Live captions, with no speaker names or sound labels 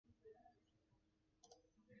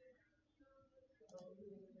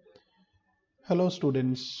Hello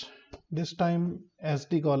students, this time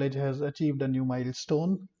SD College has achieved a new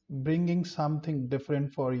milestone, bringing something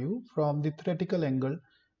different for you from the theoretical angle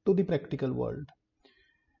to the practical world.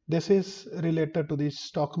 This is related to the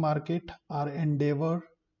stock market, our endeavor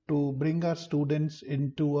to bring our students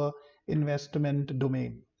into a investment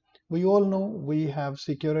domain. We all know we have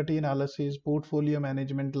security analysis, portfolio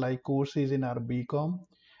management like courses in our BCom,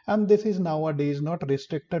 and this is nowadays not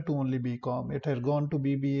restricted to only BCom. It has gone to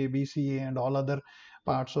BBA, BCA, and all other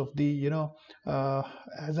parts of the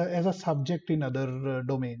as a subject in other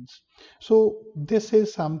domains. So this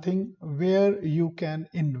is something where you can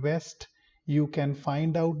invest, you can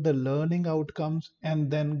find out the learning outcomes, and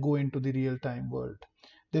then go into the real-time world.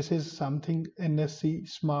 This is something NSE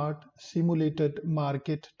Smart Simulated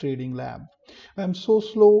Market Trading Lab. I'm so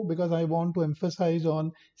slow because I want to emphasize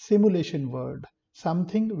on simulation word,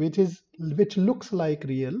 something which looks like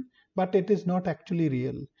real, but it is not actually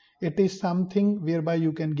real. It is something whereby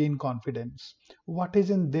you can gain confidence. What is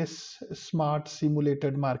in this Smart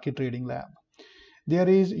Simulated Market Trading Lab?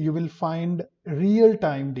 You will find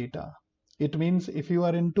real-time data. It means if you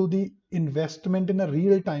are into the investment in a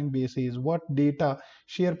real-time basis, what data,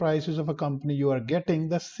 share prices of a company you are getting,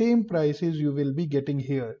 the same prices you will be getting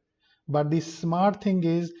here. But the smart thing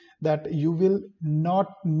is that you will not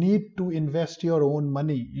need to invest your own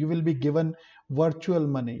money. You will be given virtual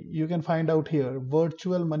money. You can find out here,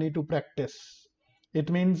 virtual money to practice. It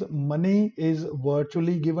means money is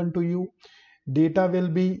virtually given to you. Data will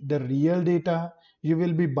be the real data. You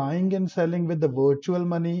will be buying and selling with the virtual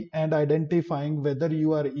money and identifying whether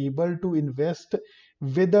you are able to invest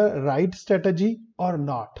with the right strategy or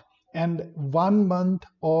not. And 1 month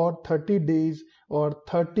or 30 days or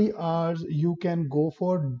 30 hours you can go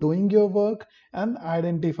for doing your work and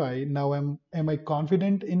identify, now am I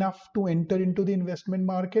confident enough to enter into the investment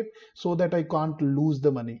market so that I can't lose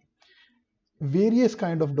the money. Various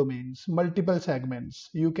kind of domains, multiple segments.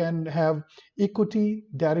 You can have equity,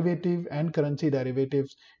 derivative, and currency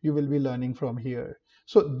derivatives you will be learning from here.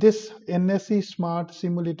 So this NSE Smart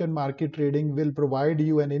Simulated Market Trading will provide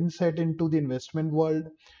you an insight into the investment world.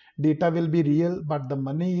 Data will be real, but the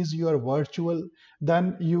money is your virtual.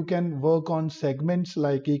 Then you can work on segments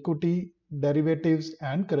like equity, derivatives,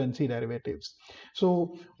 and currency derivatives.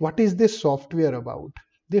 So what is this software about?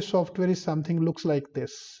 This software is something looks like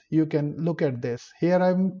this. You can look at this. Here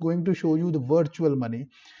I'm going to show you the virtual money.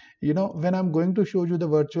 When I'm going to show you the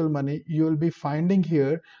virtual money, you will be finding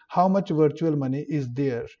here how much virtual money is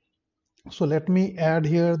there. So let me add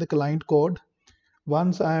here the client code.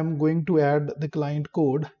 Once I am going to add the client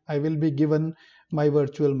code, I will be given my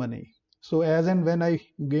virtual money. So as and when I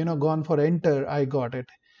gone for enter, I got it.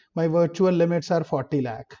 My virtual limits are 40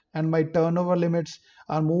 lakh and my turnover limits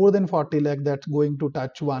are more than 40 lakh. That's going to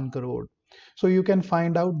touch 1 crore. So you can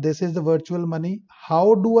find out this is the virtual money.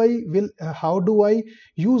 How do I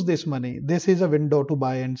use this money? This is a window to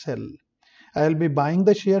buy and sell. I'll be buying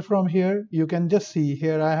the share from here. You can just see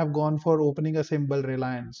here I have gone for opening a symbol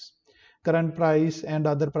Reliance. Current price and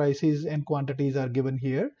other prices and quantities are given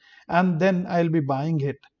here, and then I'll be buying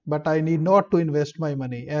it. But I need not to invest my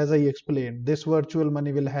money. As I explained, this virtual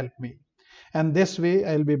money will help me, and this way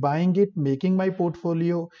I'll be buying it, making my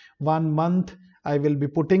portfolio. 1 month I will be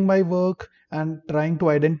putting my work and trying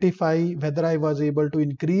to identify whether I was able to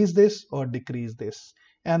increase this or decrease this,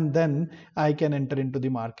 and then I can enter into the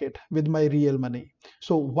market with my real money.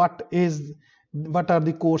 So what are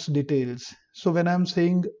the course details? So when I'm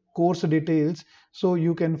saying course details, so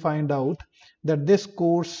you can find out that this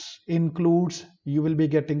course includes, you will be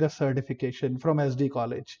getting a certification from SD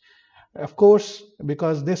College. Of course,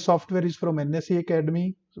 because this software is from NSE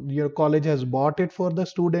Academy, your college has bought it for the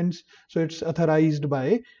students, so it's authorized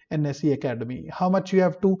by NSE Academy. How much you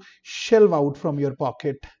have to shell out from your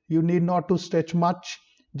pocket? You need not to stretch much,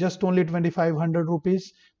 just only 2,500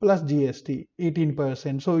 rupees plus GST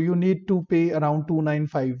 18%. So you need to pay around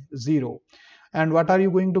 2,950. And what are you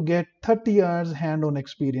going to get? 30 hours hand-on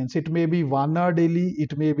experience. It may be 1 hour daily,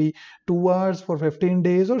 it may be 2 hours for 15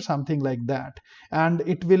 days or something like that. And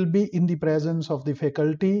it will be in the presence of the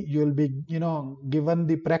faculty. You will be given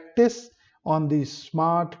the practice on the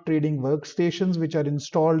smart trading workstations which are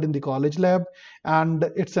installed in the college lab, and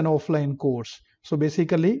it's an offline course. So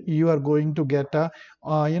basically you are going to get a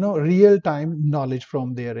real-time knowledge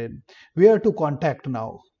from therein. Where to contact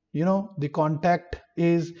now? The contact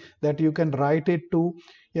is that you can write it to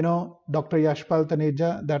Dr. Yashpal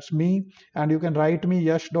Taneja, that's me, and you can write me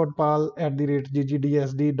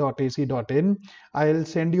yash.pal@ggdsd.ac.in. I'll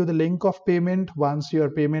send you the link of payment. Once your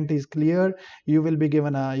payment is clear, you will be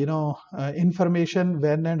given a information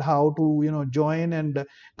when and how to join and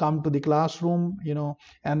come to the classroom,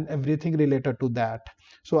 and everything related to that.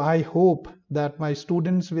 So I hope that my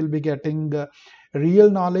students will be getting real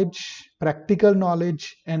knowledge, practical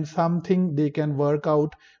knowledge, and something they can work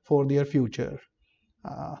out for their future.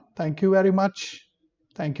 Thank you very much.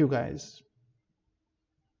 Thank you, guys.